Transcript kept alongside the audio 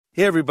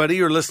Hey everybody,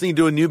 you're listening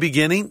to A New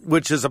Beginning,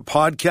 which is a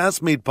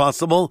podcast made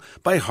possible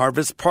by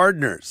Harvest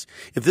Partners.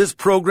 If this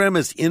program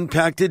has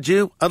impacted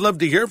you, I'd love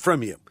to hear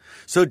from you.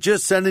 So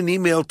just send an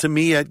email to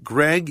me at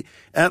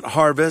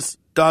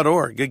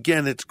greg@harvest.org.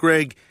 Again, it's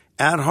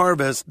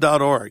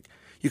greg@harvest.org.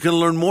 You can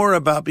learn more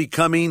about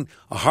becoming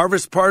a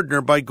Harvest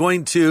Partner by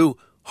going to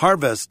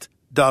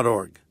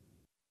harvest.org.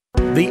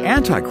 The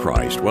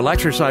Antichrist will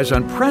exercise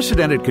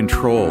unprecedented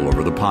control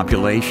over the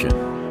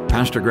population.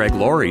 Pastor Greg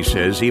Laurie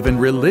says even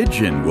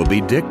religion will be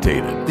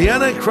dictated. The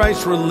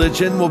Antichrist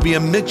religion will be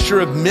a mixture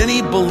of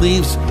many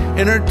beliefs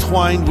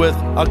intertwined with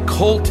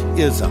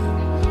occultism.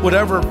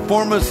 Whatever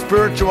form of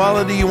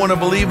spirituality you want to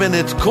believe in,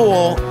 it's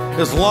cool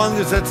as long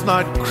as it's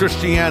not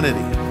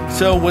Christianity.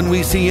 So when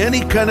we see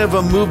any kind of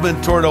a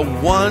movement toward a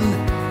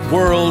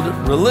one-world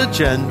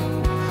religion,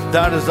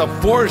 that is a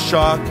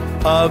foreshock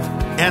of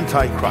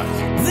Antichrist.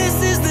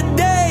 This is the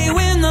day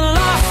when the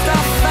lost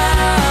are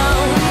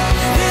found.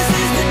 This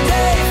is the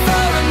day for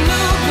a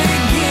new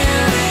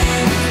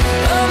beginning.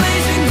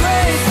 Amazing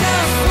grace,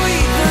 how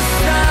sweet the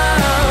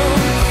sound.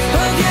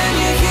 Again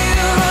you hear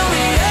all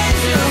the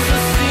angels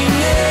are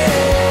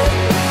singing.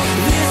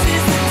 This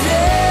is the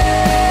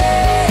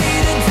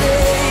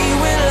day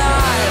when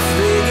life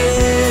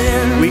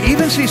begins. We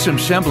even see some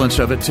semblance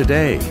of it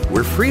today.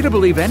 We're free to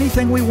believe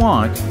anything we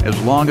want as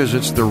long as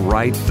it's the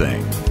right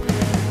thing.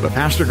 But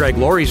Pastor Greg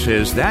Laurie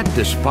says that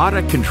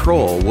despotic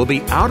control will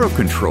be out of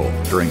control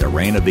during the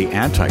reign of the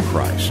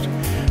Antichrist.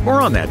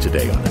 More on that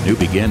today on A New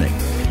Beginning.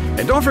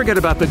 And don't forget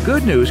about the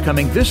good news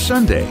coming this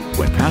Sunday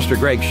when Pastor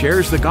Greg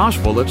shares the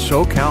gospel at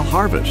SoCal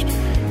Harvest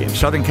in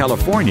Southern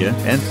California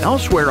and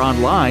elsewhere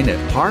online at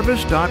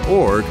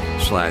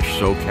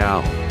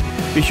harvest.org/SoCal.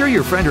 Be sure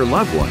your friend or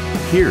loved one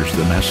hears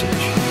the message.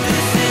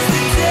 This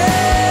is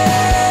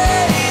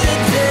the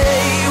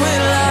day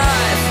when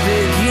life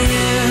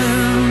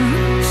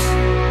begins.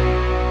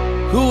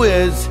 Who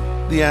is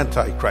the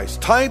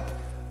Antichrist? Type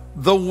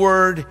the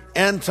word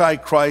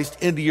Antichrist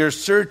into your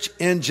search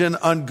engine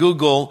on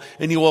Google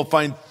and you will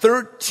find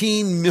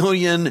 13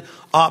 million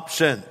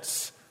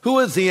options. Who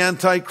is the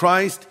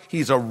Antichrist?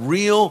 He's a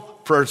real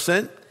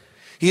person.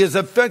 He is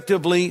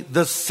effectively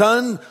the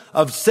son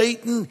of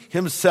Satan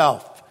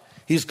himself.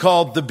 He's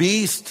called the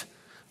beast,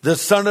 the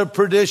son of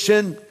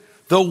perdition,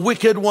 the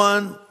wicked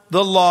one,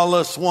 the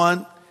lawless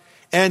one,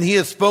 and he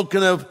is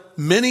spoken of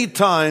many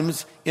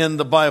times in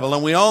the Bible.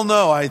 And we all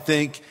know, I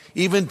think,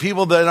 even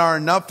people that are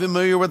not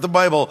familiar with the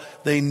Bible,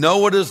 they know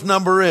what his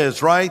number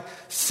is, right?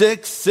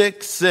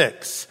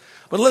 666.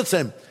 But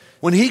listen,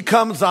 when he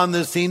comes on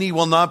the scene, he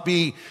will not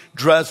be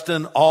dressed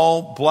in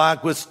all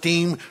black with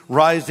steam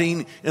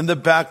rising in the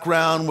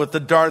background with the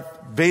Darth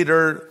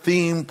Vader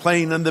theme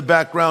playing in the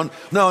background.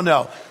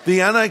 No.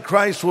 The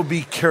Antichrist will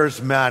be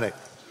charismatic.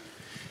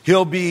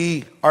 He'll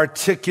be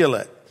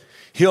articulate.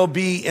 He'll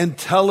be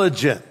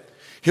intelligent.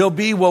 He'll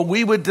be what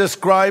we would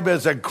describe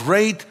as a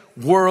great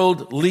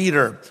world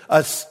leader,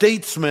 a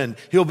statesman.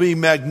 He'll be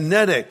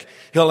magnetic.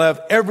 He'll have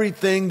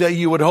everything that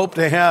you would hope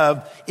to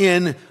have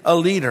in a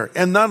leader.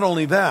 And not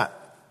only that,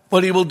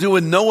 but he will do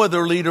what no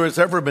other leader has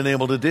ever been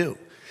able to do.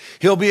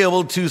 He'll be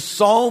able to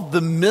solve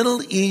the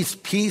Middle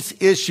East peace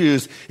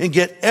issues and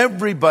get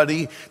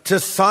everybody to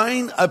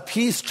sign a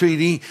peace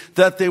treaty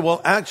that they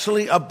will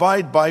actually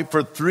abide by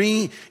for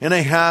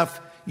 3.5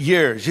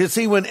 years. You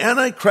see, when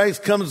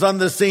Antichrist comes on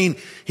the scene,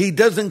 he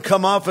doesn't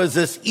come off as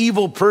this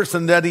evil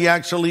person that he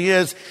actually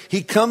is.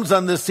 He comes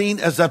on the scene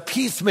as a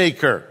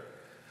peacemaker.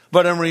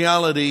 But in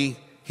reality,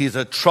 he's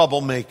a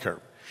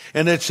troublemaker.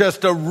 And it's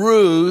just a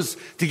ruse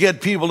to get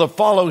people to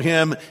follow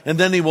him, and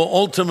then he will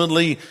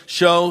ultimately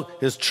show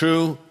his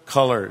true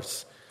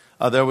colors.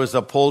 There was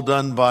a poll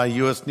done by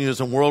U.S.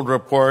 News and World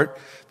Report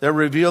that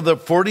revealed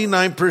that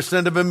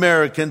 49% of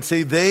Americans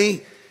say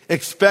they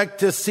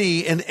expect to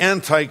see an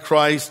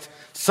Antichrist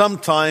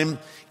sometime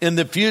in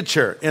the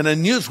future. In a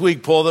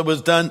Newsweek poll that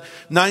was done,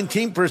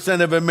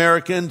 19% of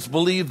Americans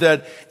believe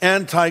that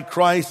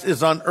Antichrist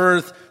is on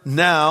earth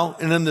now.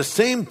 And in the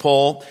same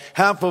poll,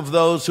 half of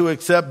those who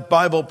accept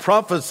Bible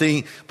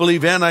prophecy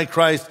believe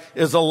Antichrist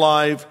is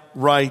alive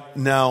right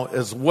now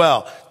as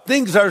well.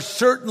 Things are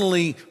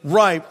certainly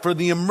ripe for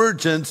the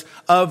emergence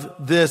of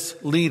this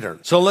leader.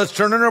 So let's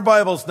turn in our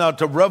Bibles now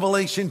to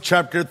Revelation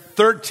chapter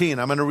 13.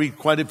 I'm going to read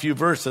quite a few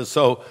verses,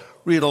 so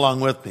read along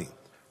with me.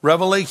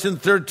 Revelation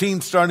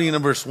 13, starting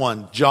in verse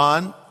 1.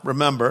 John,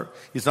 remember,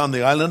 he's on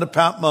the island of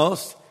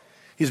Patmos.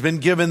 He's been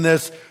given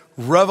this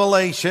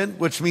revelation,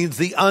 which means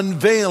the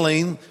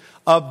unveiling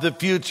of the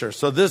future.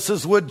 So this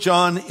is what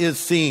John is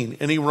seeing.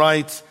 And he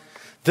writes,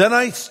 "Then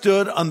I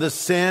stood on the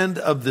sand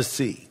of the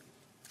sea,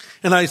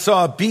 and I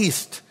saw a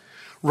beast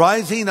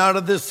rising out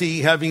of the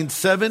sea, having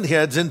 7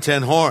 heads and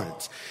 10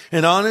 horns.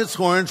 And on his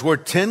horns were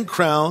 10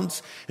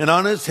 crowns, and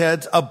on his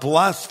heads a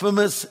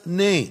blasphemous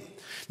name.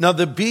 Now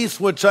the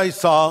beast which I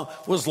saw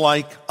was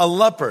like a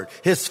leopard.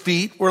 His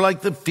feet were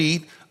like the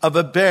feet of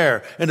a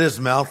bear, and his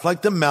mouth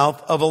like the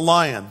mouth of a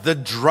lion. The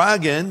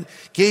dragon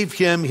gave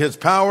him his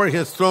power,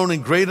 his throne,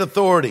 and great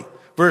authority.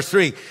 Verse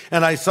 3,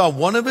 and I saw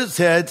one of his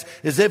heads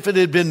as if it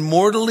had been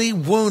mortally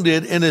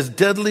wounded, and his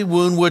deadly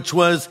wound which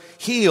was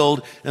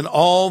healed, and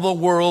all the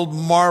world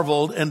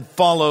marveled and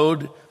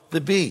followed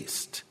the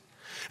beast.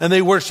 And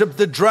they worshiped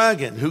the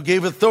dragon who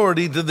gave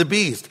authority to the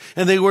beast.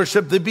 And they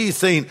worshiped the beast,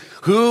 saying,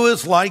 who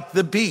is like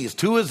the beast?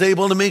 Who is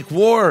able to make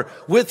war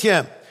with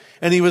him?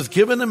 And he was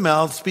given a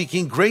mouth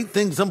speaking great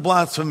things and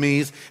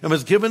blasphemies, and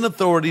was given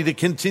authority to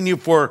continue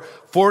for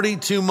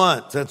 42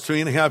 months. That's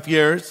 3.5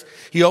 years.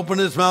 He opened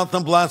his mouth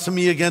in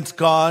blasphemy against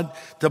God,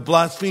 to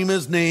blaspheme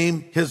his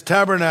name, his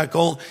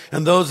tabernacle,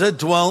 and those that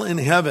dwell in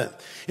heaven.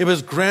 It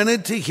was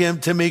granted to him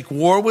to make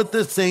war with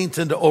the saints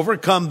and to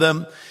overcome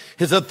them.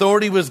 His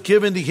authority was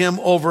given to him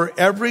over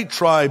every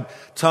tribe,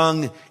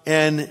 tongue,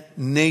 and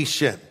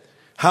nation.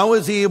 How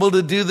is he able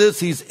to do this?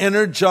 He's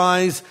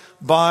energized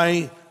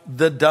by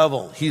the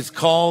devil. He's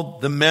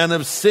called the man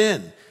of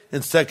sin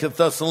in 2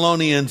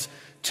 Thessalonians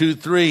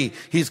 2:3.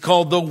 He's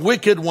called the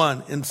wicked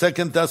one in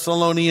 2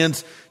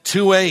 Thessalonians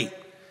 2:8.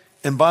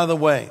 And by the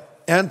way,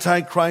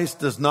 Antichrist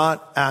does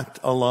not act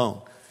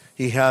alone.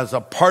 He has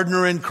a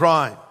partner in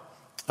crime,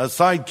 a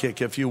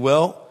sidekick, if you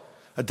will,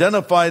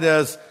 identified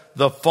as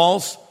the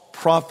false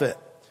prophet.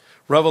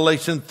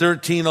 Revelation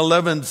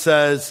 13:11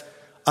 says,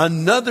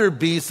 another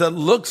beast that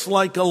looks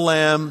like a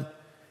lamb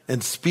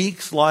and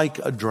speaks like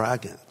a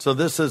dragon. So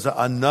this is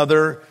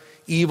another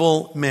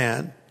evil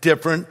man,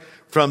 different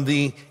from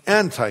the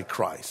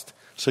Antichrist.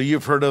 So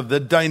you've heard of the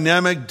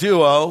dynamic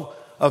duo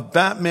of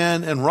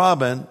Batman and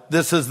Robin.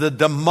 This is the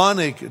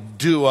demonic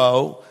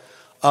duo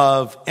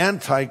of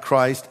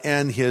Antichrist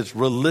and his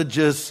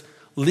religious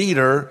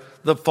leader,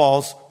 the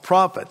false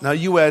prophet. Now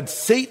you add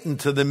Satan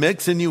to the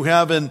mix and you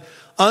have an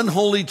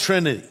unholy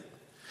trinity.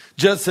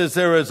 Just as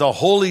there is a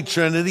holy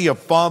trinity of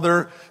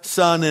Father,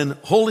 Son, and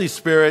Holy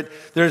Spirit,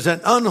 there's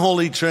an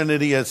unholy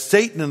trinity as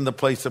Satan in the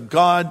place of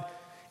God,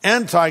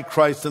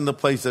 Antichrist in the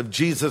place of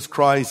Jesus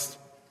Christ,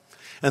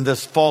 and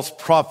this false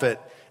prophet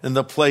in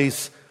the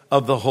place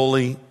of the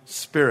Holy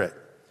Spirit.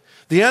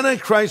 The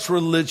Antichrist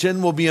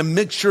religion will be a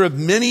mixture of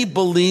many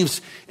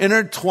beliefs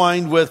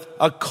intertwined with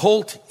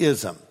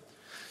occultism.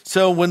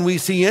 So when we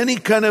see any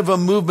kind of a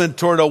movement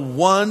toward a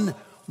one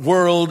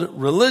world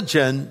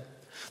religion,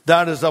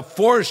 that is a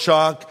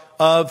foreshock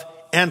of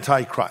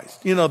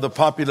Antichrist. You know, the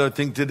popular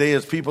thing today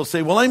is people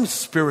say, well, I'm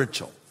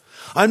spiritual.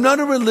 I'm not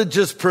a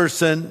religious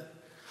person.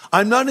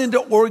 I'm not into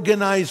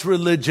organized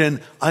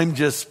religion. I'm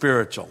just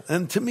spiritual.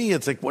 And to me,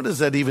 it's like, what does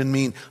that even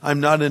mean?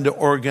 I'm not into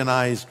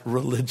organized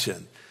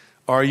religion.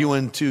 Are you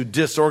into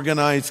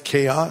disorganized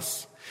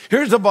chaos?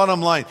 Here's the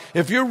bottom line.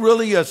 If you're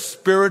really a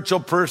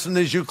spiritual person,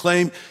 as you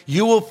claim,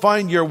 you will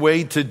find your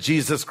way to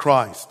Jesus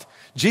Christ.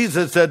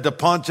 Jesus said to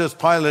Pontius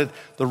Pilate,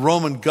 the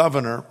Roman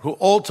governor, who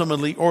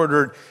ultimately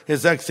ordered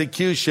his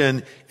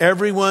execution,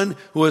 everyone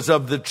who is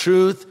of the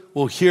truth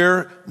will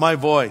hear my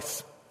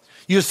voice.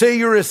 You say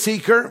you're a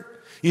seeker?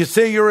 You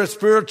say you're a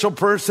spiritual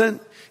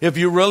person? If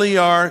you really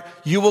are,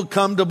 you will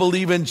come to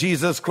believe in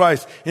Jesus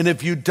Christ. And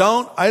if you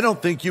don't, I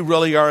don't think you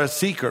really are a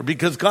seeker,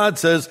 because God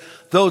says,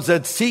 those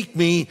that seek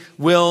me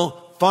will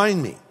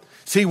find me.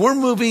 See, we're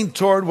moving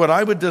toward what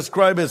I would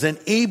describe as an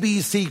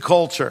ABC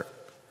culture.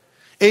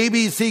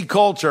 ABC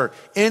culture,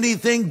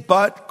 anything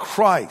but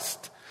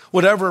Christ.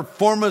 Whatever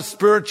form of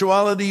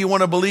spirituality you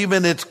want to believe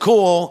in, it's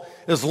cool,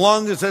 as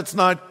long as it's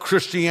not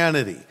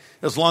Christianity,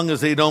 as long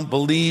as they don't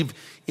believe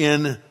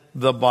in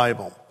the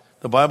Bible.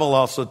 The Bible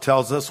also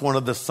tells us one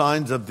of the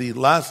signs of the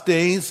last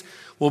days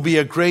will be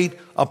a great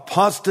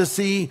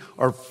apostasy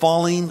or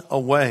falling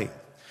away.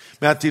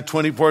 Matthew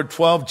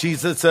 24:12,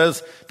 Jesus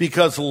says,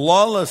 because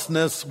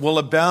lawlessness will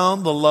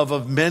abound, the love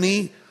of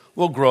many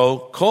will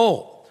grow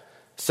cold.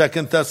 2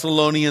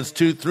 Thessalonians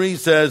 2:3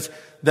 says,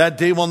 that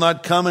day will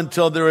not come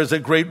until there is a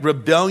great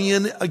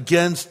rebellion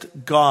against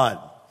God.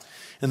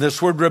 And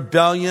this word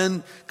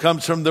rebellion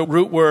comes from the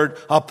root word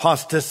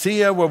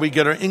apostasia, where we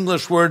get our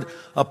English word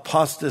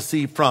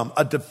apostasy from,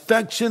 a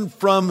defection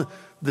from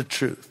the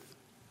truth.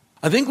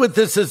 I think what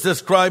this is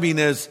describing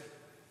is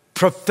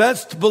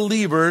professed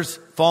believers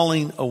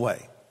falling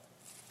away.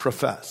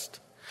 Professed.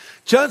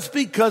 Just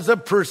because a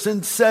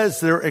person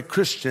says they're a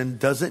Christian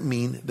doesn't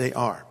mean they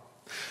are.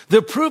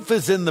 The proof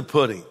is in the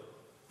pudding.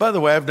 By the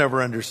way, I've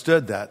never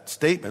understood that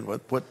statement,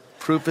 what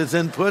proof is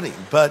in pudding.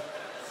 But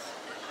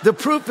the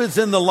proof is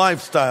in the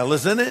lifestyle,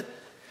 isn't it?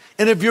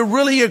 And if you're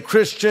really a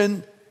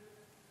Christian,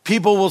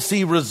 people will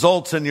see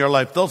results in your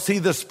life. They'll see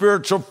the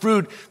spiritual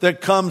fruit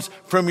that comes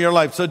from your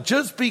life. So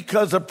just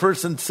because a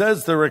person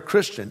says they're a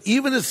Christian,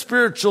 even a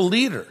spiritual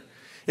leader,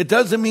 it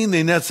doesn't mean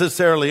they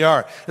necessarily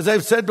are. As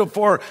I've said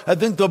before, I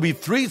think there'll be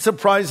 3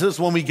 surprises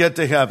when we get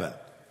to heaven.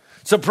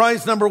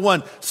 Surprise number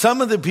 1,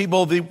 some of the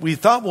people that we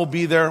thought will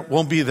be there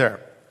won't be there.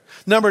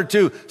 Number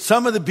 2,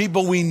 some of the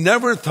people we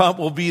never thought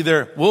will be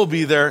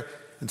there.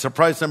 And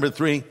surprise number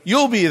 3,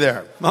 you'll be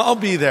there. I'll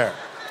be there.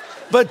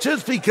 But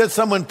just because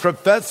someone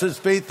professes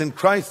faith in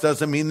Christ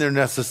doesn't mean they're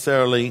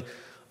necessarily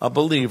a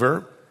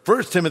believer.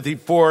 1 Timothy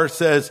 4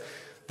 says,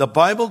 the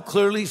Bible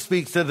clearly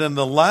speaks that in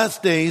the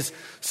last days,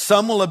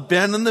 some will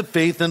abandon the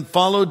faith and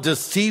follow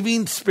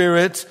deceiving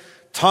spirits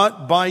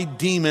taught by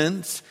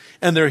demons,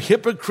 and they're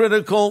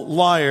hypocritical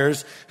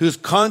liars whose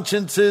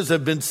consciences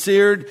have been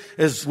seared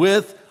as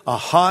with a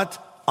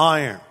hot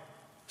iron.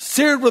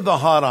 Seared with a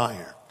hot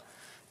iron.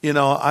 You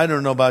know, I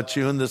don't know about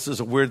you, and this is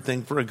a weird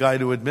thing for a guy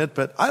to admit,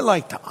 but I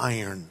like to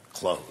iron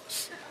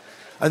clothes.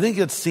 I think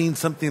it's seen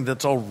something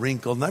that's all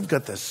wrinkled, and I've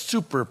got this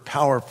super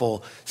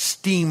powerful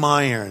steam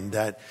iron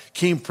that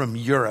came from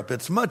Europe.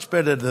 It's much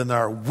better than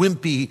our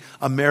wimpy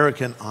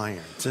American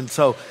irons. And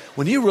so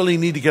when you really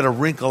need to get a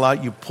wrinkle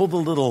out, you pull the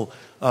little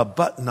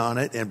button on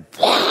it, and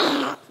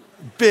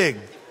big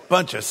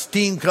bunch of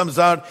steam comes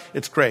out.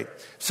 It's great.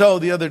 So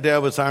the other day I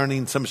was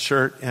ironing some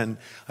shirt, and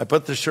I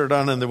put the shirt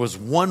on, and there was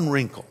one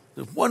wrinkle.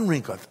 There's one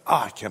wrinkle.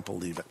 I can't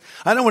believe it.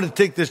 I don't want to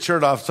take this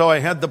shirt off, so I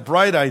had the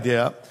bright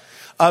idea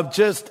of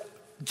just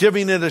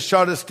giving it a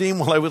shot of steam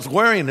while I was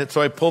wearing it.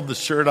 So I pulled the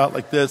shirt out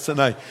like this, and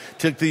I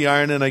took the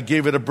iron, and I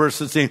gave it a burst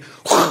of steam.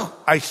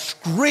 I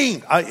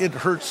screamed. It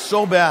hurt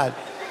so bad.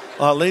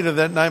 Later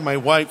that night, my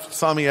wife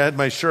saw me. I had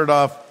my shirt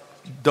off.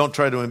 Don't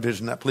try to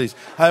envision that, please.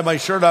 I had my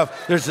shirt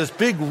off. There's this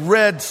big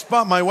red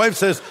spot. My wife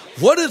says,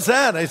 "What is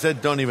that?" I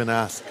said, "Don't even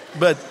ask."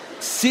 But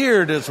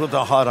seared is with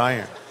a hot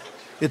iron.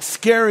 It's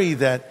scary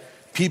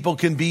that people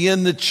can be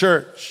in the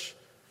church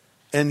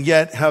and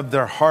yet have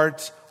their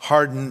hearts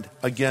hardened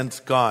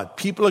against God.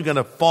 People are going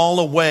to fall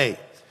away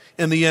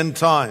in the end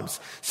times.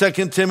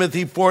 2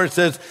 Timothy 4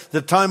 says,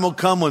 the time will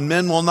come when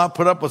men will not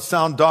put up with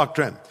sound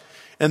doctrine,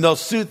 and they'll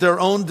suit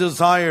their own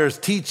desires,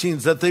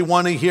 teachings that they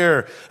want to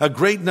hear. A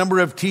great number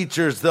of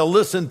teachers they'll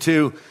listen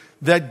to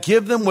that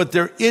give them what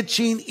their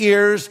itching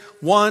ears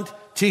want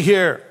to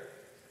hear.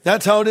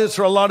 That's how it is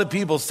for a lot of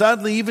people.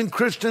 Sadly, even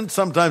Christians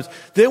sometimes,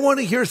 they want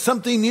to hear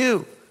something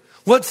new.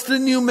 What's the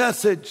new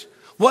message?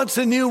 What's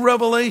the new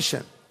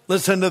revelation?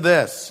 Listen to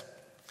this.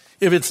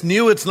 If it's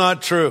new, it's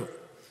not true.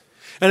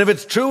 And if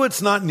it's true,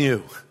 it's not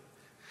new.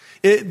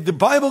 The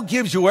Bible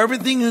gives you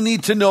everything you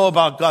need to know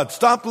about God.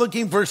 Stop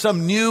looking for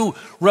some new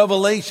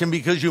revelation,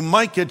 because you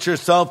might get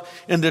yourself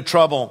into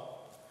trouble.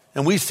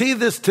 And we see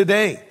this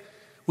today.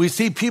 We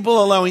see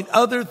people allowing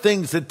other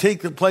things to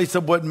take the place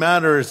of what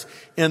matters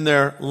in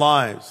their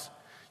lives.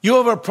 You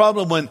have a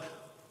problem when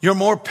you're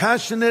more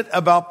passionate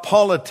about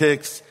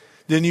politics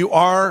than you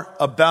are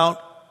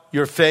about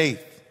your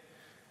faith.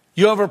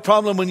 You have a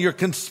problem when your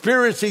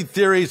conspiracy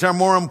theories are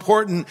more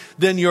important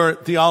than your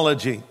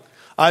theology.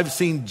 I've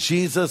seen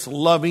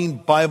Jesus-loving,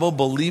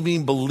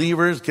 Bible-believing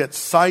believers get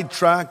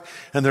sidetracked,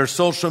 and their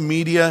social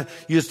media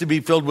used to be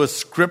filled with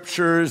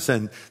scriptures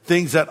and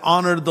things that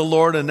honored the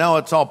Lord, and now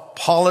it's all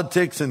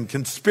politics and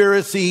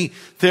conspiracy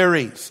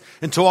theories.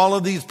 And to all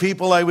of these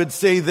people, I would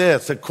say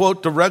this, a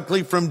quote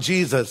directly from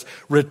Jesus: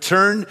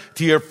 return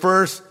to your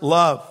first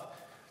love.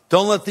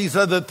 Don't let these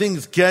other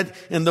things get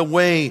in the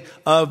way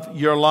of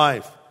your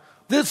life.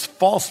 This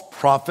false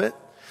prophet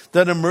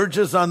that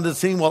emerges on the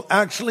scene will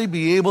actually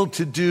be able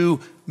to do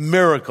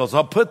miracles.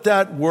 I'll put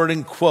that word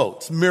in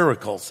quotes,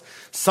 miracles,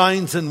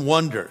 signs and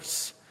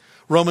wonders.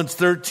 Romans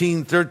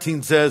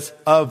 13:13 says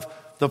of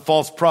the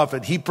false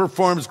prophet, he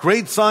performs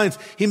great signs.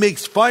 He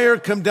makes fire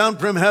come down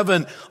from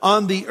heaven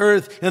on the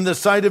earth in the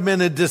sight of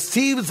men, and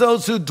deceives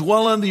those who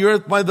dwell on the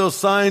earth by those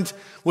signs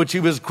which he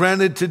was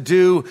granted to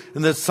do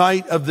in the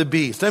sight of the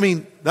beast. I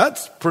mean,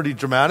 that's pretty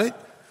dramatic,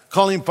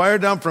 calling fire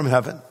down from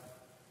heaven.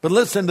 But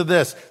listen to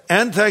this.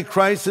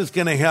 Antichrist is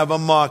going to have a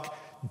mock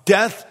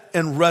death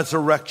and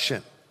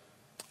resurrection.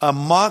 A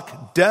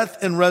mock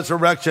death and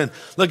resurrection.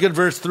 Look at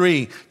verse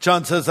 3.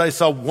 John says, I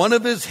saw one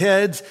of his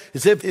heads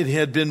as if it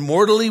had been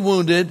mortally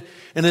wounded,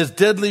 and his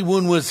deadly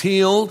wound was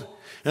healed,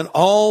 and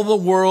all the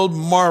world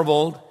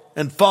marveled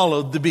and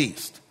followed the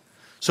beast.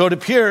 So it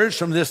appears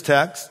from this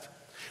text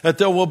that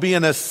there will be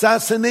an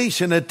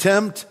assassination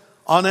attempt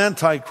on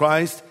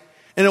Antichrist,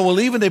 and it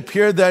will even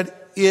appear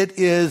that it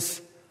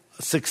is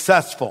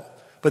successful.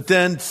 But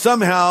then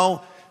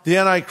somehow the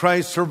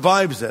Antichrist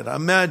survives it.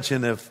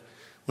 Imagine if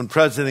when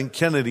President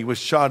Kennedy was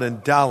shot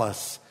in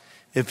Dallas,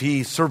 if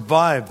he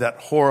survived that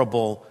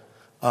horrible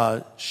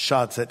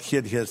shots that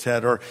hit his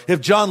head, or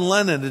if John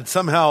Lennon had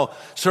somehow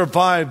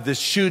survived the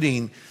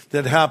shooting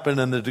that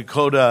happened in the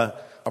Dakota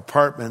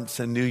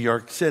apartments in New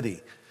York City.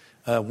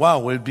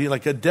 Wow, it would be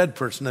like a dead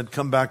person had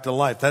come back to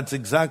life. That's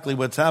exactly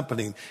what's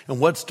happening.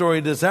 And what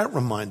story does that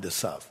remind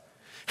us of?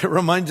 It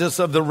reminds us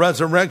of the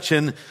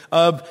resurrection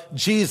of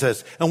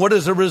Jesus. And what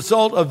is the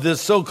result of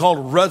this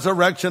so-called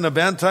resurrection of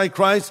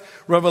Antichrist?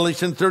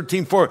 Revelation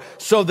 13:4.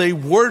 So they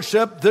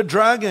worshiped the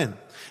dragon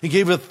and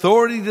gave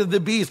authority to the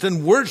beast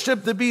and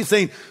worshiped the beast,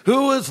 saying,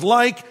 who is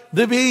like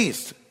the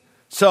beast?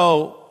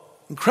 So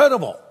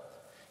incredible.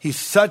 He's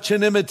such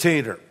an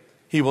imitator.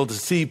 He will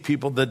deceive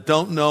people that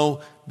don't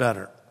know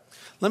better.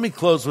 Let me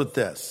close with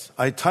this.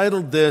 I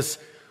titled this,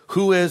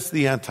 Who is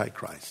the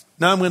Antichrist?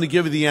 Now I'm going to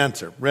give you the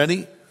answer.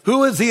 Ready?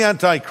 Who is the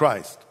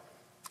Antichrist?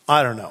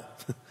 I don't know.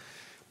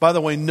 By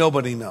the way,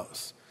 nobody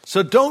knows.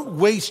 So don't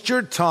waste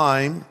your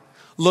time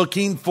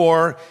looking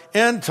for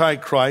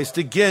Antichrist.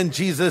 Again,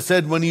 Jesus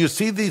said, when you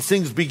see these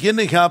things begin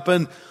to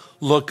happen,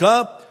 look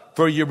up,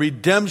 for your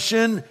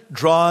redemption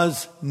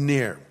draws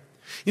near.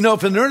 You know,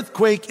 if an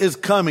earthquake is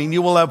coming,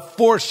 you will have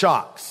 4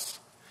 shocks.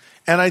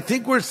 And I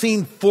think we're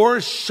seeing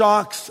 4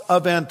 shocks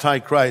of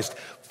Antichrist,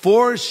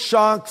 4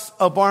 shocks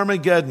of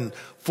Armageddon,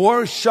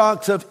 4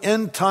 shocks of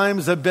end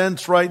times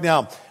events right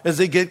now as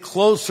they get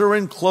closer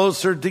and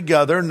closer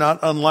together, not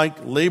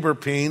unlike labor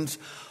pains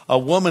a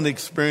woman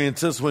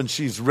experiences when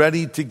she's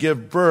ready to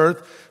give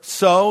birth.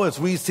 So as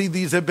we see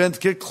these events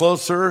get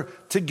closer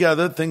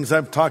together, things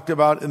I've talked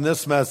about in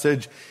this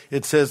message,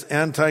 it says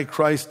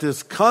Antichrist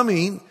is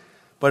coming,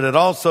 but it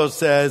also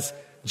says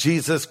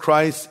Jesus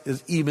Christ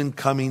is even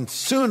coming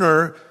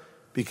sooner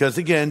because,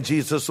 again,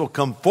 Jesus will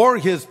come for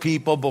his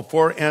people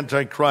before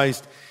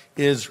Antichrist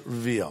is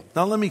revealed.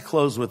 Now let me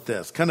close with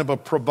this, kind of a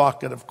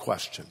provocative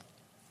question.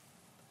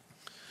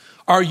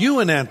 Are you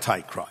an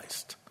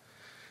Antichrist?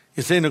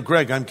 You say, no,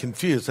 Greg, I'm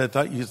confused. I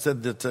thought you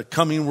said it's a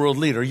coming world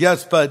leader.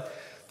 Yes, but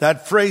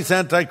that phrase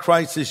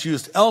Antichrist is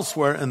used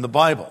elsewhere in the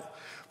Bible.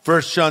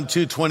 1 John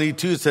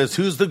 2:22 says,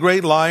 who's the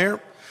great liar?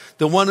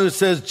 The one who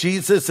says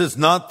Jesus is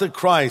not the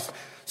Christ.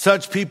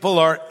 Such people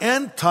are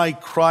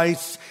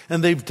Antichrists,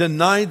 and they've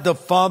denied the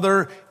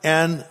Father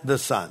and the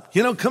Son.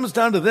 You know, it comes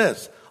down to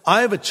this.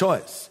 I have a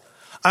choice.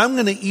 I'm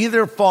going to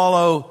either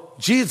follow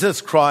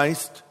Jesus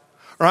Christ,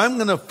 or I'm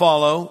going to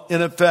follow,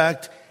 in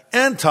effect,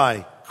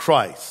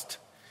 Antichrist.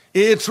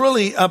 It's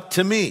really up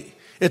to me.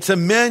 It's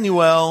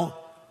Emmanuel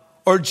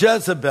or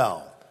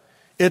Jezebel.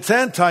 It's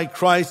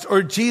Antichrist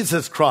or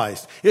Jesus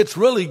Christ. It's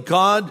really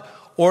God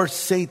or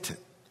Satan.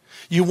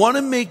 You want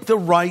to make the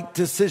right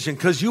decision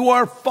because you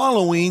are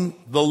following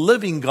the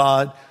living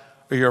God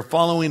or you're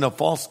following a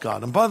false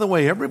God. And by the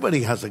way,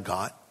 everybody has a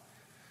God.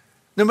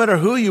 No matter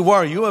who you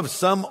are, you have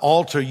some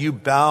altar you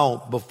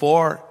bow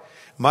before.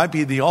 It might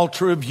be the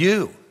altar of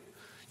you.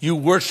 You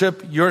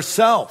worship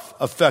yourself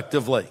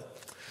effectively.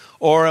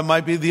 Or it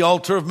might be the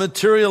altar of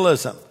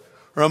materialism.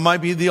 Or it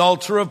might be the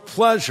altar of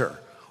pleasure.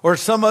 Or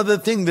some other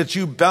thing that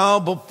you bow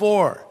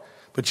before.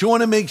 But you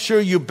want to make sure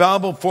you bow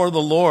before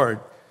the Lord.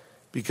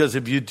 Because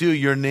if you do,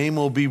 your name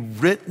will be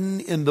written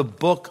in the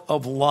book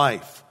of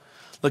life.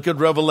 Look at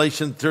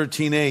Revelation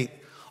 13:8.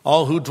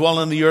 All who dwell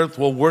on the earth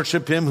will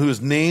worship him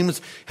whose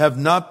names have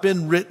not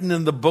been written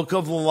in the book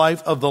of the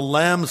life of the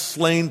Lamb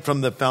slain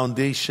from the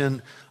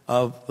foundation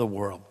of the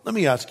world. Let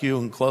me ask you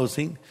in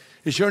closing,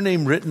 is your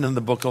name written in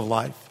the book of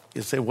life?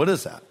 You say, what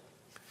is that?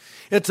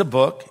 It's a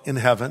book in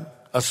heaven,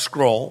 a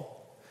scroll.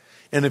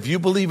 And if you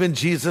believe in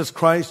Jesus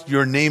Christ,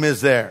 your name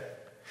is there.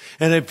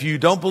 And if you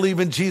don't believe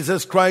in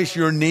Jesus Christ,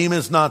 your name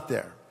is not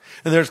there.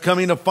 And there's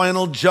coming a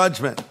final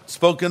judgment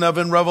spoken of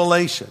in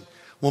Revelation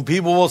when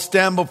people will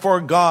stand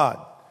before God.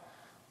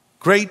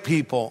 Great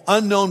people,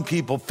 unknown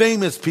people,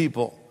 famous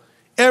people,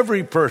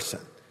 every person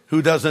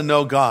who doesn't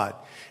know God.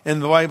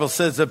 And the Bible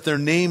says if their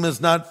name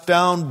is not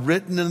found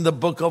written in the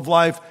book of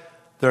life,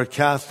 they're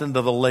cast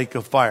into the lake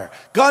of fire.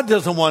 God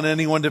doesn't want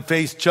anyone to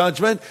face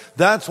judgment.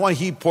 That's why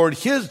he poured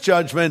his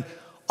judgment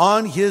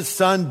on his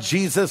son,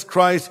 Jesus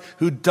Christ,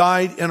 who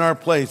died in our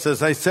place.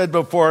 As I said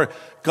before,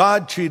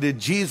 God treated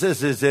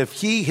Jesus as if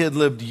he had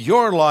lived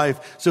your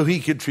life so he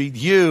could treat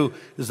you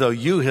as though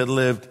you had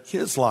lived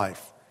his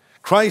life.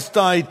 Christ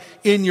died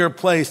in your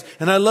place.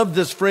 And I love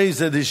this phrase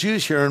that is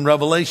used here in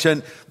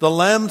Revelation, the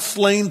Lamb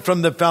slain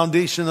from the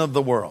foundation of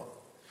the world.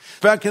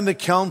 Back in the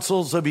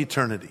councils of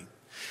eternity,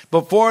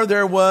 before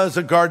there was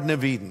a Garden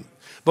of Eden,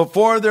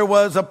 before there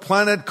was a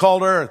planet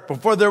called Earth,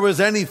 before there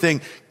was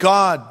anything,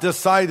 God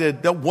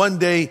decided that one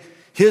day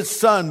his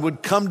son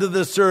would come to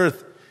this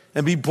earth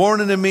and be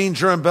born in a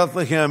manger in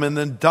Bethlehem and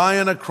then die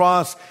on a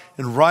cross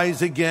and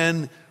rise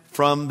again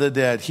from the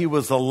dead. He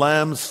was the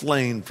lamb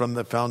slain from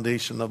the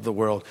foundation of the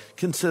world.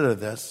 Consider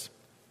this.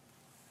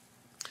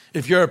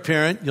 If you're a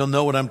parent, you'll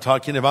know what I'm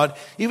talking about,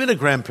 even a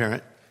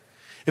grandparent.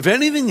 If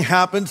anything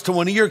happens to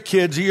one of your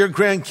kids or your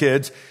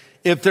grandkids,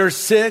 if they're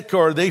sick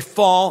or they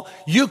fall,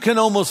 you can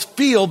almost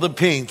feel the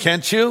pain,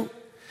 can't you?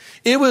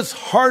 It was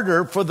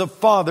harder for the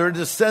Father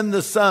to send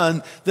the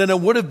Son than it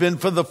would have been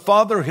for the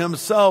Father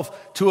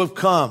himself to have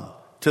come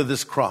to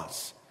this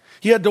cross.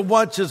 He had to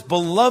watch his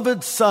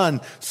beloved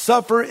Son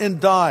suffer and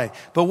die.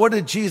 But what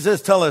did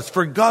Jesus tell us?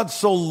 For God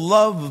so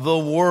loved the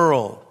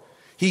world,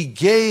 he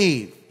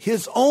gave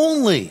his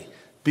only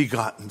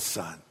begotten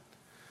Son.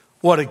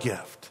 What a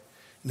gift.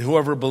 And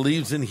whoever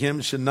believes in him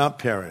should not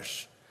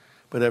perish,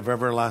 but have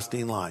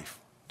everlasting life.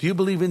 Do you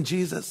believe in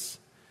Jesus?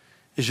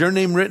 Is your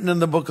name written in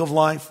the book of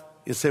life?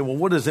 You say, well,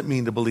 what does it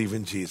mean to believe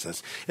in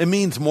Jesus? It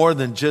means more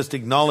than just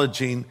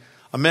acknowledging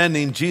a man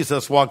named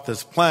Jesus walked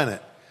this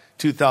planet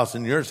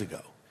 2,000 years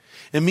ago.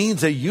 It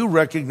means that you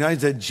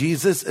recognize that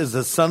Jesus is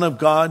the Son of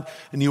God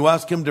and you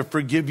ask him to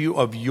forgive you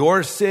of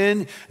your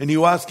sin and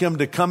you ask him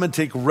to come and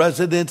take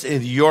residence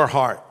in your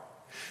heart.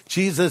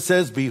 Jesus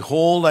says,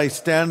 behold, I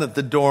stand at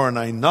the door and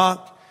I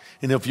knock.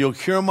 And if you'll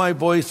hear my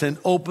voice and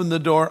open the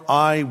door,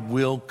 I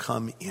will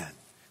come in.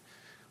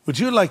 Would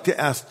you like to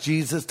ask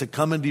Jesus to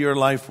come into your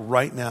life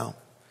right now?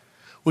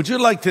 Would you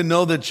like to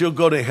know that you'll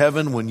go to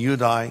heaven when you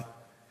die?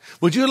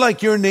 Would you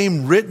like your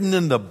name written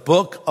in the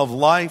book of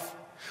life?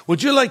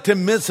 Would you like to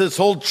miss this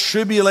whole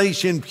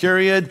tribulation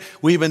period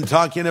we've been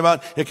talking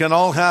about? It can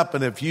all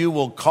happen if you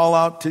will call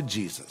out to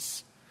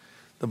Jesus.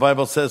 The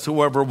Bible says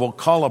whoever will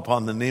call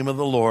upon the name of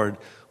the Lord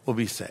will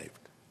be saved.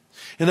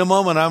 In a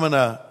moment, I'm going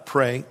to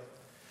pray.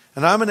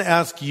 And I'm going to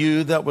ask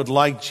you that would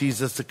like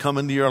Jesus to come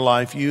into your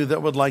life, you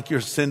that would like your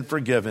sin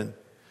forgiven,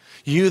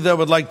 you that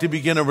would like to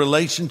begin a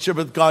relationship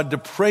with God, to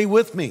pray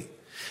with me.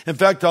 In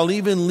fact, I'll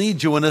even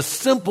lead you in a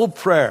simple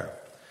prayer.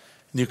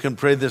 And you can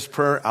pray this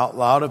prayer out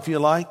loud if you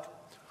like,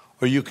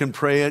 or you can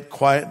pray it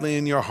quietly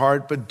in your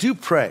heart. But do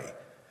pray,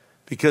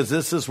 because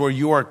this is where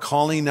you are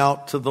calling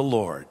out to the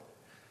Lord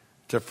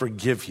to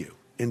forgive you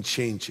and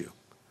change you.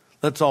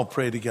 Let's all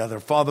pray together.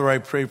 Father, I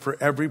pray for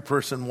every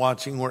person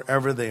watching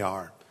wherever they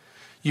are.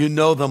 You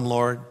know them,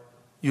 Lord.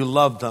 You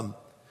love them.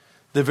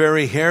 The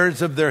very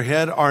hairs of their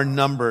head are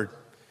numbered.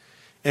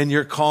 And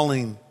you're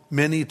calling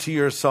many to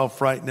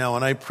yourself right now.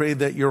 And I pray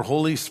that your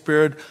Holy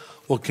Spirit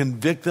will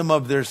convict them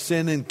of their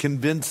sin and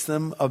convince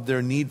them of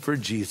their need for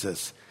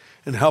Jesus,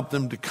 and help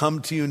them to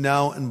come to you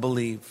now and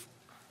believe.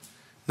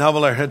 Now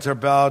while our heads are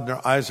bowed and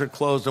our eyes are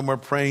closed and we're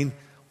praying,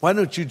 why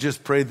don't you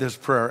just pray this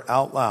prayer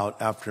out loud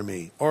after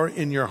me, or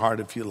in your heart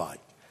if you like.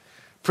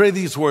 Pray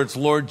these words: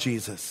 Lord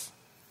Jesus,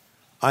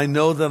 I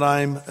know that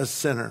I'm a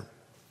sinner,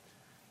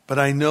 but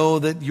I know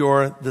that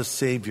you're the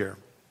Savior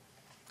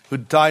who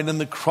died on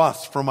the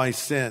cross for my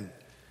sin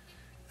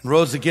and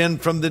rose again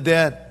from the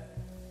dead.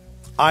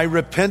 I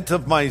repent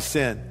of my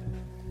sin,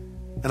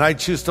 and I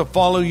choose to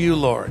follow you,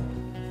 Lord,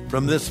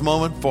 from this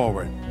moment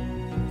forward.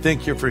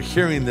 Thank you for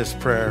hearing this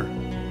prayer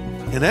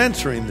and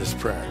answering this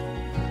prayer.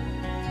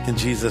 In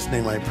Jesus'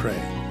 name I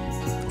pray.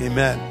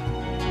 Amen.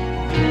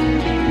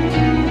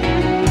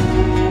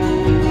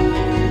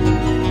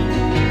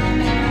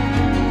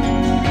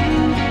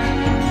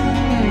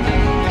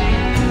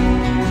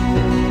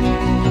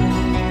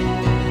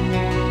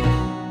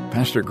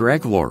 Pastor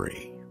Greg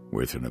Laurie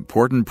with an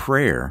important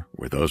prayer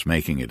with those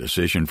making a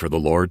decision for the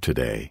Lord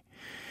today.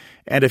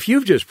 And if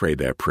you've just prayed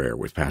that prayer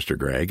with Pastor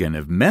Greg and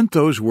have meant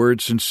those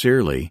words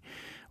sincerely,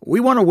 we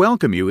want to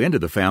welcome you into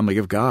the family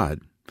of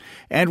God.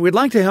 And we'd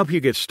like to help you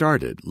get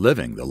started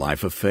living the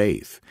life of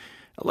faith.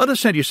 Let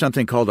us send you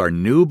something called our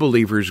New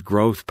Believer's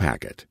Growth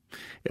Packet.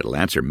 It'll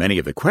answer many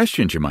of the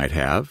questions you might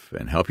have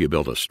and help you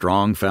build a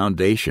strong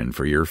foundation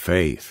for your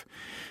faith.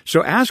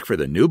 So ask for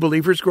the New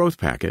Believer's Growth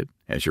Packet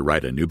as you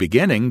write A New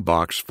Beginning,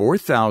 Box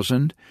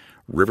 4000,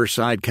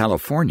 Riverside,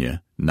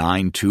 California,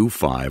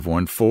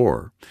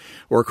 92514.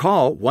 Or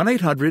call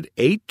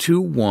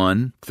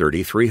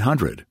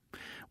 1-800-821-3300.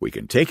 We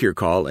can take your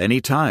call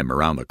anytime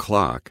around the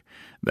clock.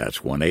 That's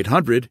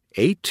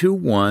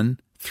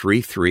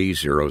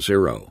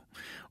 1-800-821-3300.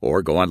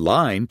 Or go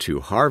online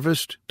to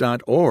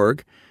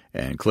harvest.org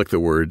and click the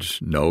words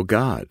Know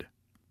God.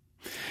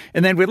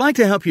 And then we'd like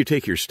to help you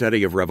take your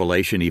study of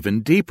Revelation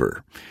even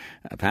deeper.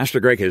 Pastor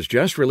Greg has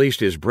just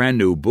released his brand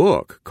new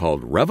book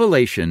called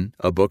Revelation,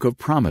 a Book of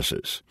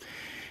Promises.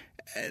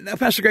 Now,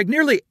 Pastor Greg,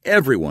 nearly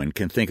everyone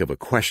can think of a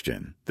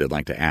question they'd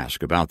like to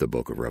ask about the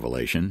book of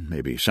Revelation.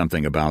 Maybe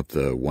something about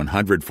the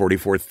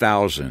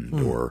 144,000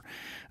 or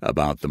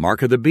about the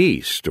mark of the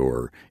beast,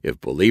 or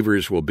if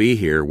believers will be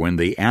here when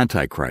the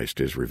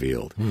Antichrist is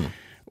revealed.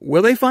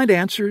 Will they find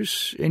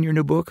answers in your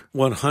new book?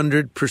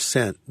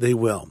 100% they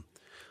will.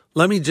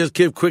 Let me just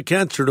give a quick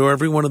answer to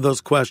every one of those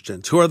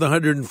questions. Who are the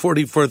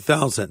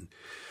 144,000?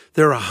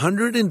 There are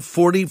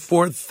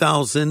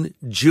 144,000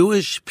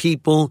 Jewish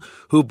people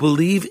who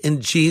believe in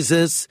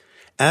Jesus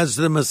as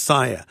the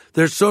Messiah.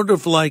 They're sort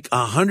of like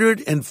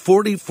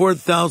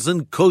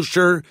 144,000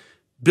 kosher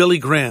Billy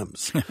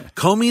Grahams,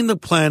 combing the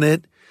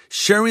planet,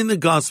 sharing the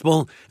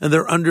gospel, and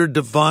they're under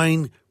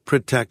divine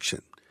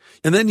protection.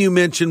 And then you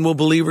mentioned, will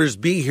believers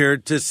be here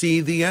to see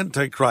the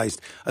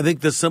Antichrist? I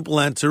think the simple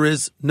answer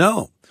is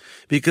no.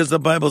 Because the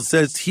Bible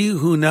says, he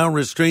who now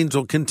restrains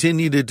will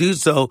continue to do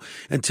so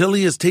until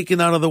he is taken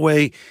out of the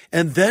way,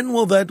 and then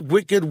will that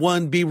wicked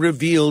one be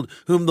revealed,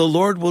 whom the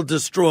Lord will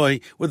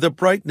destroy with the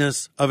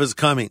brightness of his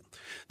coming.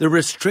 The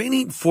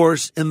restraining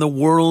force in the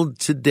world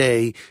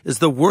today is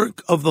the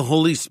work of the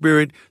Holy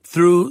Spirit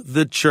through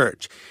the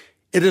church.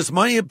 It is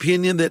my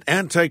opinion that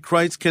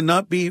Antichrist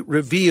cannot be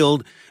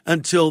revealed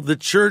until the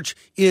church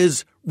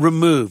is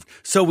removed.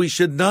 So we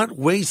should not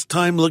waste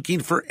time looking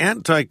for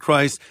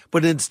Antichrist,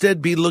 but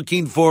instead be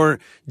looking for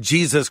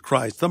Jesus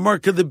Christ. The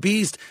mark of the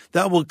beast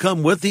that will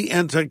come with the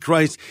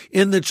Antichrist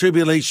in the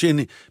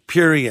tribulation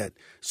period.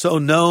 So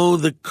no,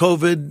 the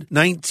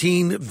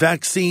COVID-19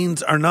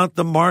 vaccines are not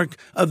the mark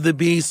of the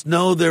beast.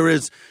 No, there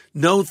is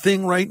no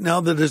thing right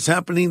now that is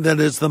happening that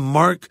is the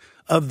mark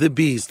of the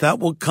beast. That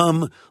will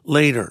come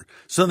later.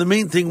 So the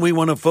main thing we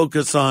want to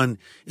focus on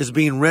is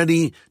being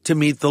ready to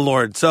meet the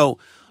Lord. So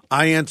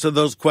I answer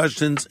those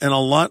questions and a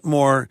lot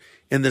more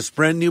in this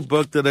brand new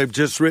book that I've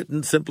just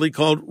written, simply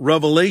called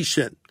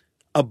Revelation,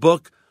 a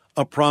Book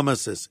of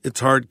Promises.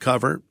 It's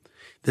hardcover.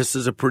 This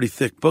is a pretty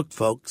thick book,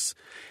 folks.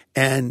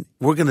 And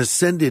we're going to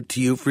send it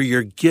to you for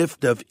your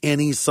gift of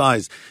any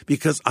size,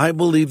 because I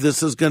believe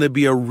this is going to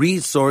be a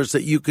resource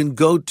that you can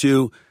go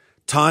to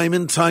time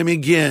and time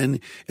again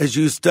as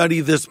you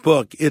study this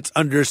book. It's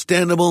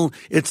understandable.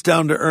 It's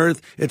down to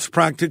earth. It's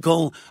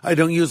practical. I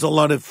don't use a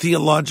lot of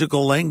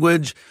theological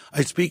language.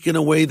 I speak in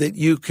a way that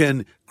you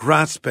can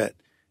grasp it.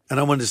 And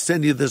I want to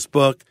send you this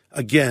book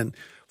again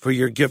for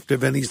your gift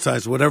of any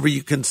size. Whatever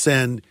you can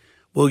send,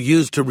 we'll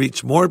use to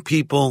reach more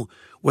people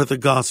with the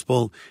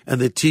gospel and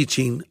the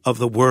teaching of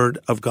the Word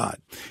of God.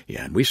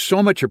 Yeah, and we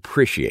so much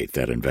appreciate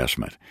that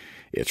investment.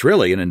 It's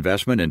really an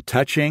investment in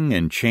touching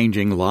and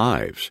changing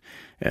lives,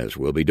 as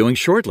we'll be doing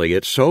shortly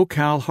at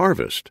SoCal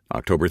Harvest,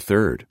 October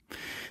 3rd.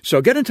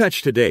 So get in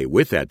touch today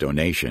with that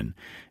donation,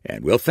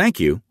 and we'll thank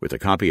you with a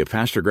copy of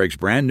Pastor Greg's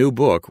brand new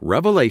book,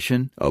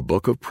 Revelation, a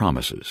Book of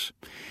Promises.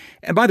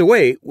 And by the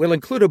way, we'll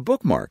include a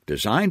bookmark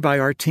designed by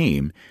our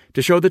team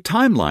to show the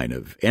timeline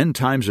of end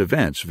times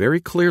events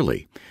very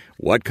clearly.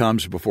 What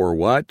comes before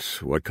what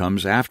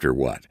comes after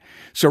what.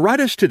 So write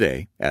us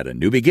today at A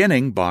New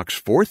Beginning, Box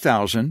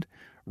 4000,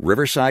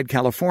 Riverside,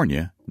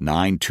 California,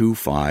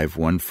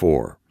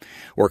 92514.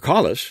 Or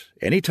call us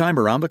anytime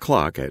around the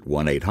clock at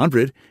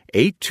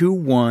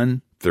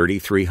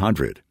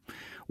 1-800-821-3300.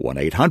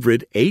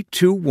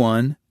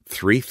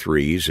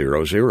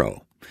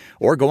 1-800-821-3300.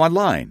 Or go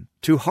online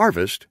to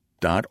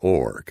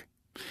harvest.org.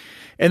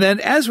 And then,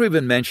 as we've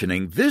been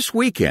mentioning, this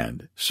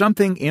weekend,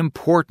 something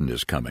important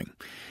is coming.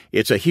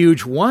 It's a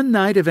huge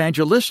one-night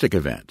evangelistic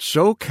event,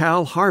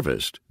 SoCal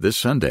Harvest, this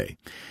Sunday.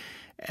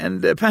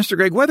 And Pastor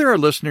Greg, whether our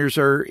listeners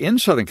are in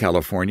Southern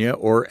California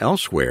or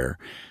elsewhere,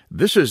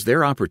 this is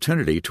their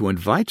opportunity to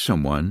invite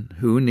someone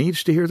who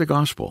needs to hear the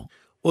gospel.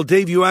 Well,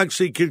 Dave, you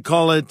actually could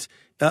call it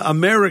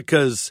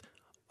America's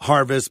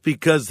Harvest,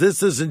 because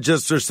this isn't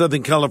just for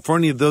Southern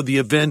California, though the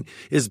event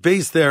is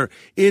based there.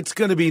 It's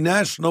going to be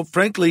national.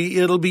 Frankly,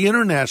 it'll be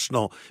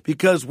international,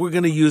 because we're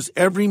going to use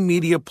every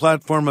media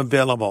platform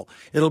available.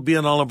 It'll be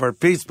on all of our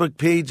Facebook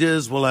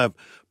pages. We'll have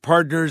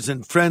partners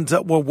and friends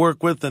that we'll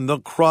work with, and they'll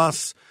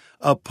post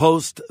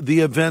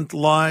the event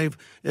live.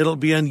 It'll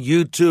be on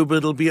YouTube.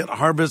 It'll be at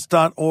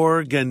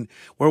harvest.org, and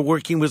we're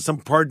working with some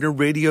partner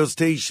radio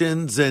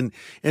stations, and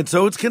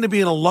so it's going to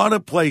be in a lot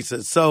of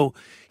places. So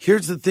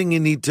here's the thing you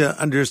need to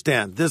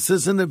understand. This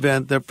is an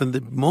event that from the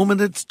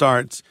moment it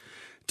starts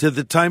to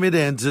the time it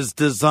ends is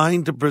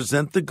designed to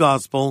present the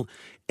gospel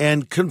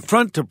and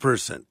confront a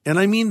person. And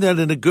I mean that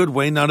in a good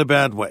way, not a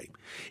bad way.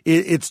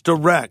 It's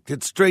direct.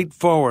 It's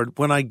straightforward.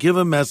 When I give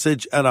a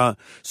message at a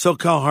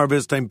SoCal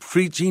Harvest, I'm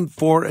preaching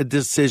for a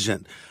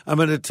decision. I'm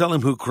going to tell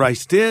him who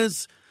Christ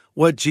is,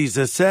 what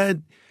Jesus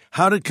said,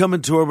 how to come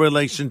into a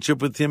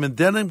relationship with him, and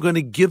then I'm going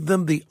to give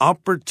them the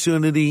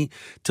opportunity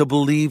to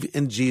believe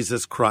in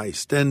Jesus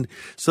Christ. And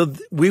so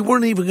we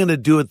weren't even going to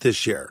do it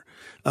this year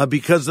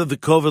because of the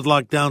COVID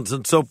lockdowns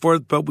and so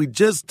forth, but we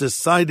just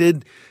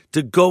decided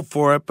to go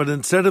for it. But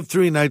instead of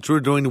 3 nights, we're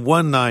doing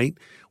one night.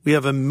 We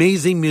have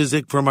amazing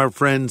music from our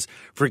friends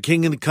for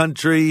King and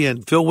Country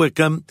and Phil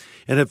Wickham,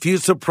 and a few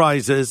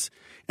surprises,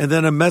 and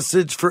then a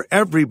message for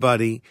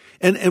everybody.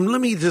 And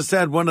let me just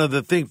add one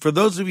other thing. For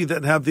those of you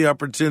that have the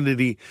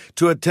opportunity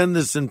to attend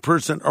this in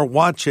person or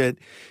watch it,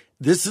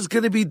 this is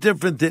going to be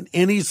different than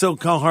any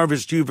SoCal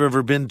Harvest you've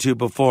ever been to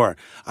before.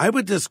 I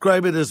would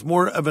describe it as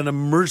more of an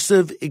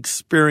immersive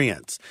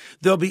experience.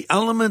 There'll be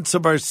elements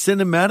of our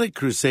cinematic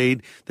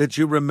crusade that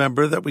you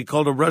remember that we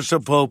called a Rush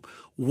of Hope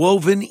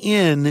woven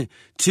in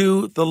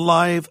to the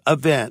live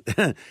event.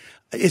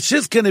 It's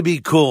just going to be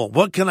cool.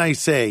 What can I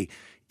say?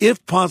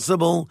 If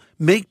possible,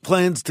 make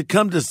plans to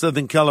come to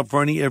Southern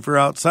California if you're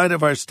outside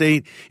of our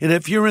state. And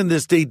if you're in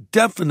the state,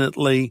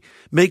 definitely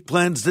make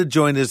plans to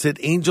join us at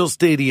Angel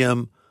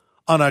Stadium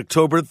on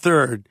October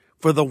 3rd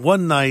for the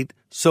one-night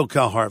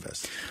SoCal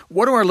Harvest.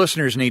 What do our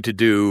listeners need to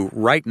do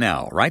right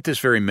now, right this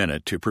very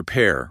minute, to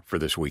prepare for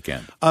this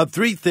weekend?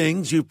 3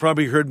 things. You've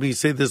probably heard me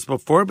say this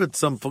before, but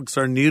some folks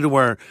are new to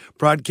our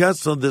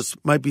broadcast, so this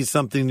might be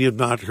something you've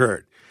not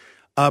heard.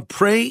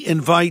 Pray,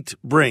 invite,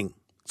 bring.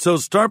 So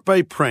start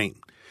by praying.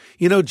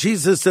 You know,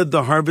 Jesus said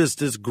the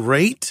harvest is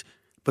great,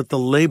 but the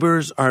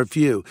laborers are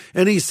few.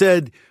 And he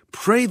said,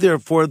 pray,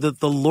 therefore, that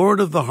the Lord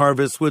of the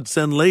harvest would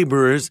send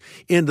laborers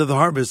into the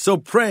harvest. So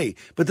pray,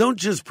 but don't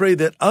just pray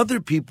that other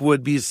people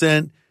would be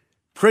sent.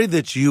 Pray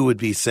that you would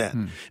be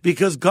sent,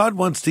 because God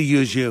wants to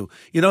use you.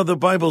 You know, the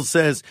Bible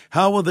says,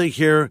 how will they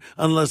hear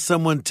unless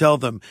someone tell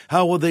them?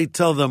 How will they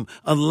tell them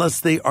unless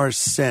they are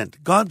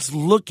sent? God's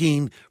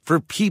looking for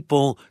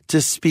people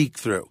to speak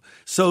through.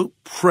 So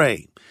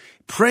pray.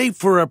 Pray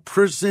for a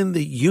person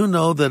that you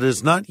know that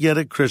is not yet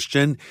a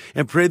Christian,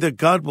 and pray that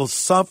God will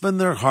soften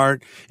their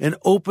heart and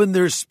open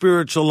their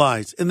spiritual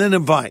eyes. And then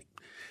invite.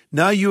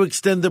 Now you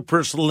extend the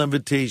personal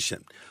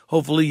invitation.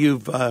 Hopefully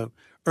you've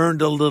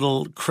earned a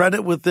little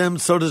credit with them,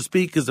 so to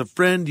speak, as a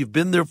friend. You've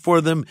been there for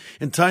them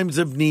in times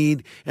of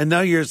need. And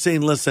now you're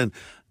saying, listen,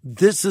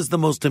 this is the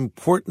most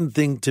important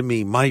thing to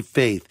me, my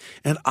faith.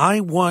 And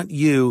I want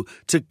you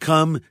to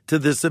come to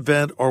this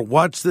event or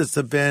watch this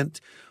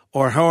event,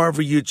 or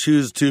however you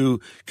choose to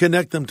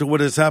connect them to what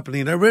is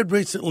happening. I read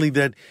recently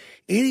that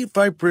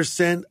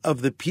 85%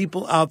 of the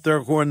people out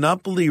there who are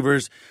not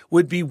believers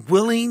would be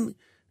willing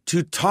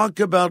to talk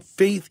about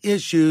faith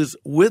issues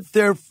with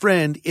their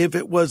friend if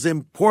it was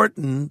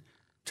important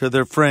to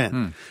their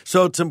friend.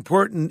 So it's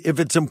important. If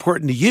it's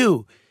important to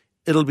you,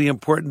 it'll be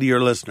important to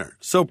your listener.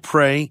 So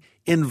pray,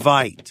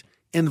 invite.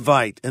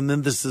 And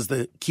then this is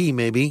the key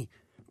maybe,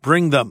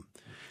 bring them.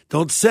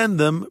 Don't send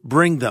them,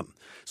 bring them.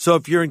 So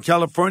if you're in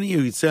California,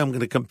 you say, I'm going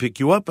to come pick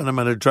you up and I'm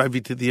going to drive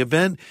you to the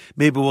event.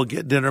 Maybe we'll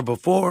get dinner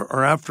before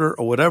or after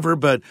or whatever,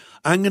 but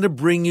I'm going to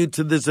bring you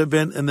to this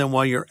event. And then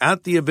while you're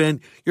at the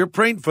event, you're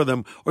praying for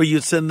them, or you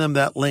send them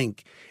that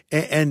link.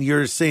 And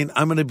you're saying,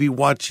 I'm going to be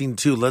watching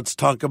too. Let's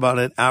talk about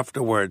it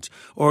afterwards.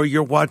 Or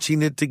you're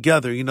watching it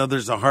together. You know,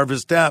 there's a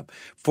Harvest app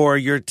for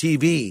your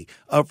TV,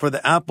 for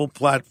the Apple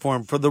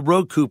platform, for the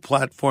Roku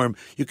platform.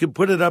 You can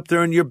put it up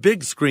there on your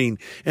big screen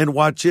and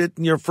watch it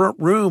in your front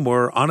room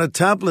or on a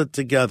tablet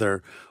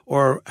together,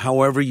 or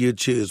however you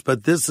choose.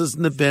 But this is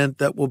an event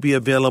that will be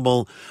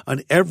available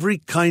on every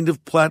kind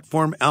of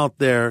platform out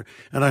there.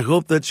 And I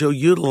hope that you'll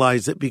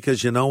utilize it,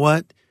 because you know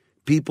what?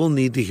 People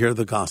need to hear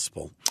the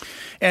gospel.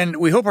 And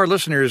we hope our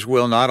listeners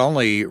will not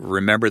only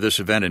remember this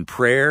event in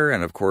prayer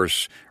and, of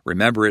course,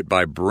 remember it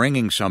by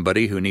bringing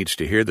somebody who needs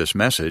to hear this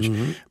message,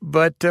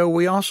 but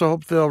we also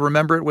hope they'll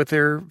remember it with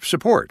their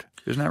support.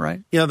 Isn't that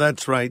right? Yeah,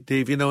 that's right,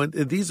 Dave. You know,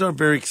 these are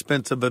very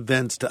expensive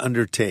events to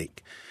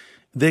undertake.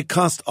 They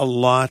cost a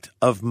lot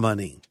of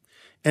money.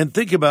 And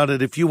think about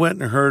it. If you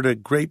went and heard a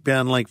great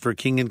band like For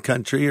King and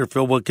Country or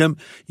Phil Wickham,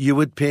 you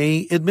would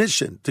pay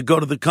admission to go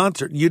to the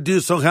concert. You'd do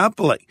so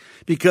happily,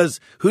 because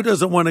who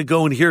doesn't want to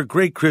go and hear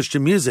great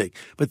Christian music?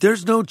 But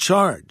there's no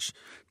charge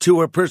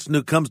to a person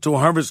who comes to a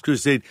Harvest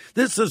Crusade.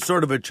 This is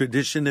sort of a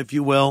tradition, if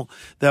you will,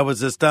 that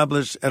was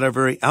established at our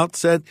very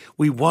outset.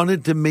 We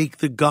wanted to make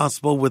the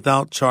gospel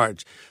without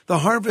charge. The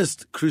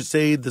Harvest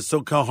Crusade, the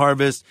SoCal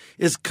Harvest,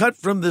 is cut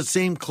from the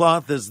same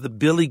cloth as the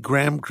Billy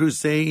Graham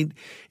Crusade,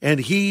 and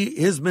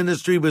his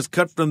ministry was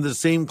cut from the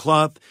same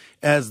cloth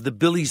as the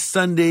Billy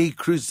Sunday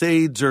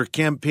Crusades or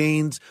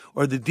campaigns,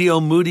 or the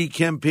D.L. Moody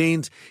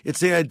campaigns.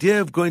 It's the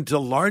idea of going to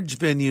large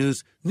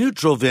venues,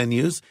 neutral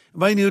venues.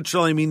 By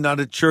neutral, I mean not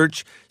a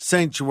church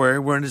sanctuary.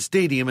 We're in a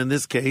stadium in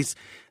this case,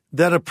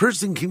 that a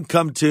person can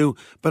come to,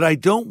 but I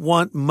don't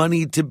want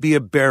money to be a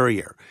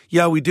barrier.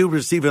 Yeah, we do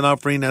receive an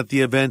offering at the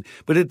event,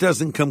 but it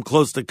doesn't come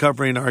close to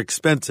covering our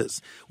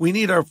expenses. We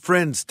need our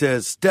friends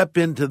to step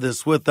into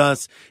this with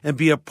us and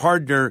be a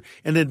partner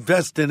and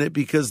invest in it,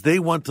 because they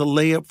want to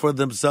lay up for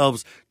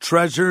themselves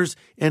treasures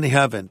in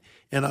heaven.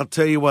 And I'll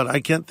tell you what, I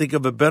can't think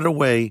of a better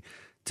way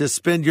to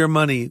spend your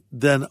money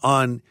than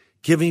on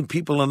giving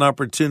people an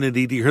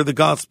opportunity to hear the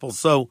gospel.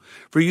 So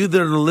for you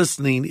that are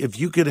listening, if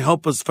you could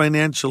help us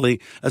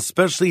financially,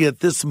 especially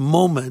at this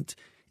moment,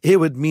 it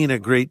would mean a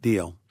great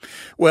deal.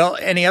 Well,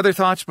 any other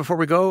thoughts before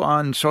we go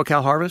on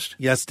SoCal Harvest?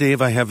 Yes,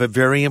 Dave, I have a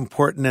very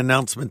important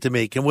announcement to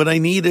make. And what I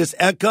need is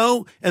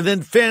echo and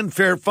then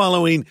fanfare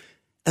following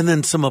and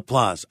then some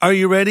applause. Are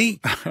you ready?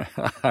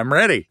 I'm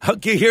ready.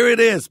 Okay, here it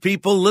is.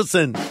 People,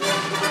 listen.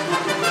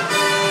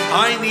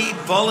 I need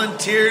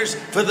volunteers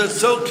for the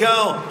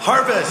SoCal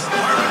Harvest.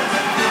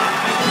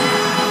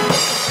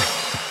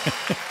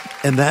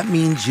 And that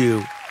means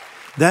you.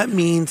 That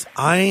means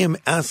I am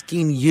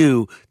asking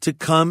you to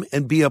come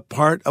and be a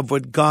part of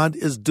what God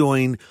is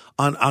doing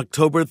on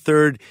October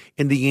 3rd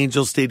in the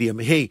Angel Stadium.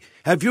 Hey,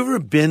 have you ever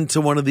been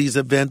to one of these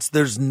events?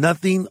 There's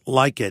nothing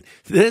like it.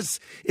 This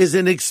is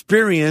an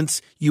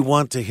experience you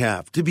want to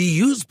have, to be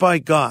used by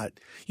God.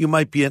 You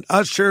might be an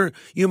usher.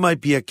 You might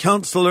be a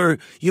counselor.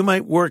 You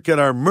might work at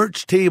our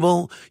merch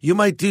table. You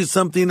might do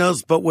something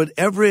else, but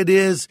whatever it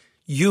is,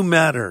 you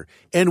matter,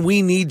 and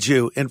we need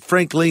you. And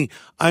frankly,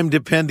 I'm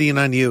depending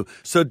on you.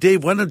 So,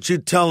 Dave, why don't you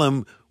tell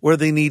them where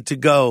they need to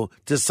go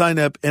to sign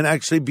up and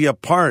actually be a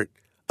part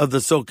of the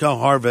SoCal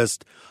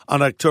Harvest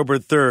on October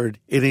 3rd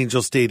at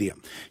Angel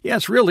Stadium? Yeah,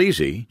 it's real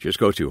easy. Just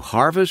go to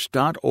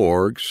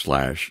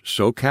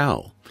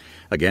harvest.org/SoCal.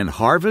 Again,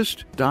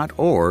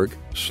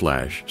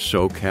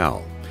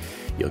 harvest.org/SoCal.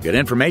 You'll get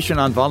information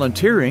on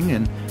volunteering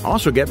and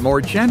also get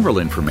more general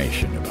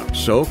information about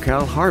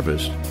SoCal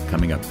Harvest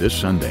coming up this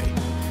Sunday.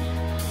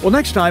 Well,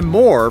 next time,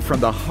 more from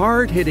the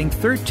hard-hitting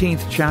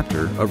 13th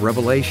chapter of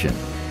Revelation.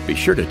 Be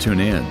sure to tune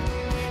in.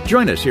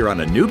 Join us here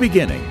on A New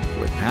Beginning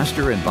with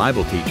pastor and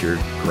Bible teacher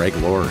Greg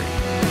Laurie.